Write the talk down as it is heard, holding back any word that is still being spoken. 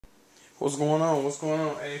What's going on? What's going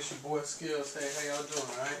on? Hey, it's your boy Skills. Hey, how y'all doing?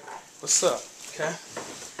 Alright? What's up? Okay?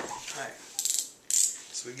 Alright.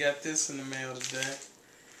 So we got this in the mail today.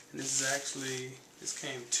 And this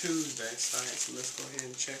came Tuesday. So, alright, so let's go ahead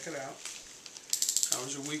and check it out. How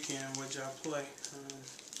was your weekend? What'd y'all play?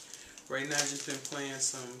 Right now, I've just been playing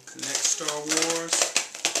some Connect Star Wars.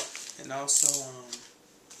 And also,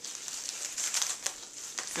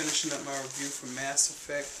 finishing up my review for Mass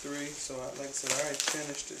Effect 3. So, like I said, I already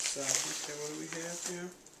finished it. So, okay, what do we have here?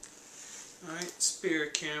 Alright,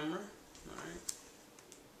 spirit camera. Alright.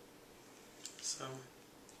 So,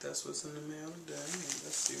 that's what's in the mail today.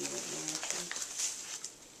 Let's see what it launches.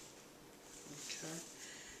 Okay.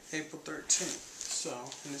 April 13th. So,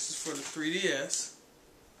 and this is for the 3DS.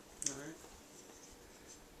 Alright.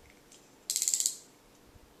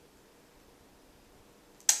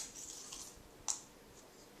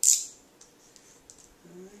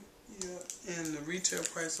 Yep, and the retail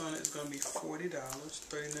price on it is going to be $40,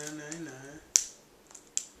 $39.99.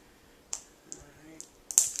 Alright,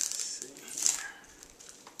 let's see here.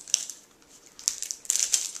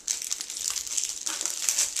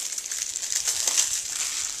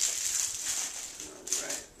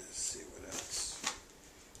 Alright, let's see what else.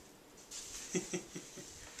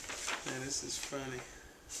 Now this is funny.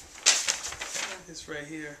 This right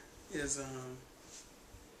here is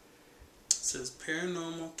says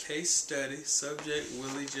paranormal case study, subject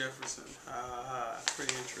Willie Jefferson.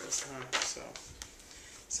 Pretty interesting, huh? So it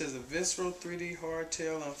says a visceral 3D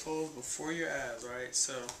hardtail unfolds before your eyes, right?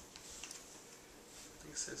 So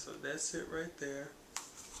like I said, so that's it right there.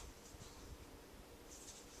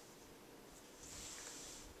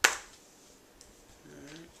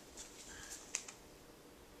 Alright.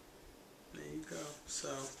 There you go. So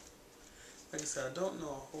like I said, I don't know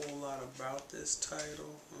a whole lot about this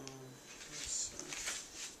title.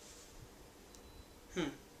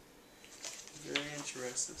 Very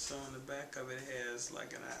interesting. So on the back of it has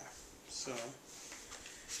like an eye. So,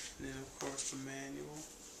 and then of course the manual.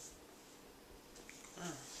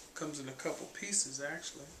 Comes in a couple pieces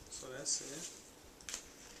actually. So that's it.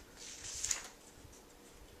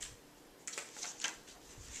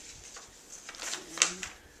 And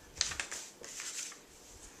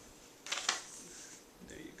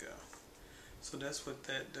there you go. So that's what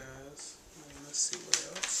that does. Let's see what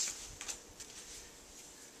else.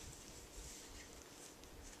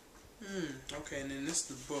 Okay, and then this is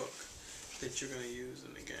the book that you're going to use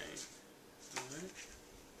in the game. Alright.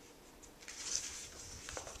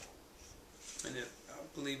 And I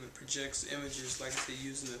believe it projects images like they're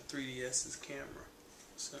using the 3DS's camera.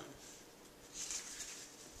 So,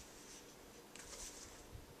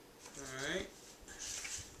 alright.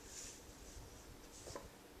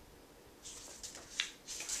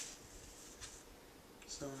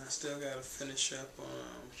 So I still got to finish up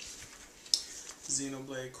on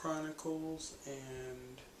Xenoblade Chronicles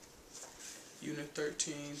and Unit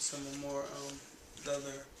 13, some of more the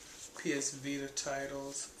other PS Vita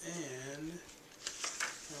titles, and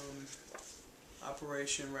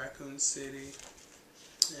Operation Raccoon City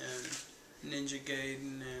and Ninja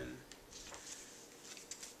Gaiden and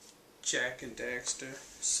Jak and Daxter.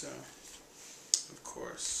 So, of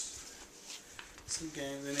course, some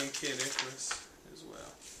games, and then Kid Icarus as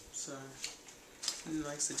well. So, and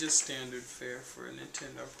like I said, just standard fare for a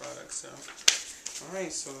Nintendo product. So,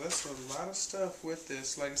 alright, so that's a lot of stuff with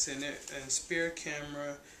this. Like I said, and Spirit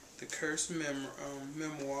Camera, the Cursed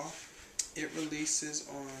Memoir. It releases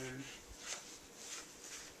on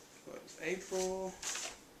April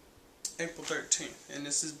 13th, and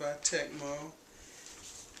this is by Tecmo,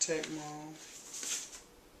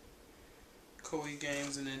 Koei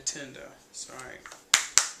Games, and Nintendo. So, alright.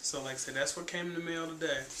 So, like I said, that's what came in the mail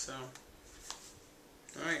today. So.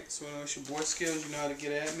 Alright, so it's your boy Skills. You know how to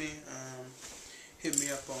get at me. Hit me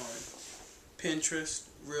up on Pinterest,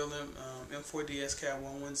 real M4d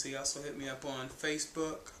Ski11z. Also hit me up on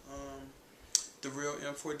Facebook, the real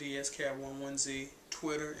M4d Ski11z.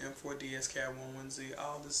 Twitter, M4d Ski11z.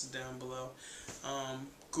 All this is down below.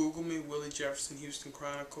 Google me, Willie Jefferson, Houston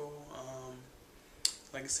Chronicle.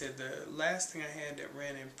 Like I said, the last thing I had that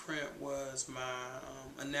ran in print was my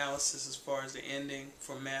analysis as far as the ending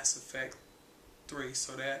for Mass Effect 3,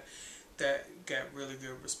 so that got really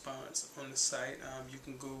good response on the site. You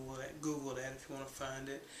can Google that if you want to find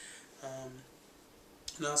it. And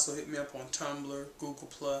also hit me up on Tumblr, Google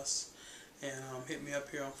Plus, and hit me up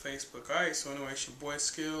here on Facebook. Alright, so anyway, it's your boy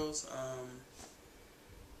Skills.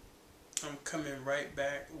 I'm coming right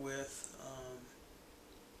back with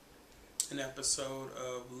an episode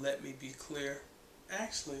of Let Me Be Clear.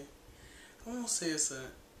 Actually, I won't say it's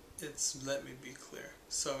Let Me Be Clear.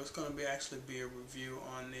 So it's going to be a review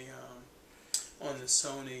on the on the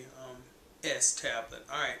Sony S tablet.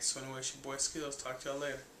 Alright, so anyway, it's your boy Skills. Talk to y'all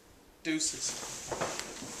later.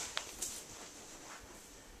 Deuces.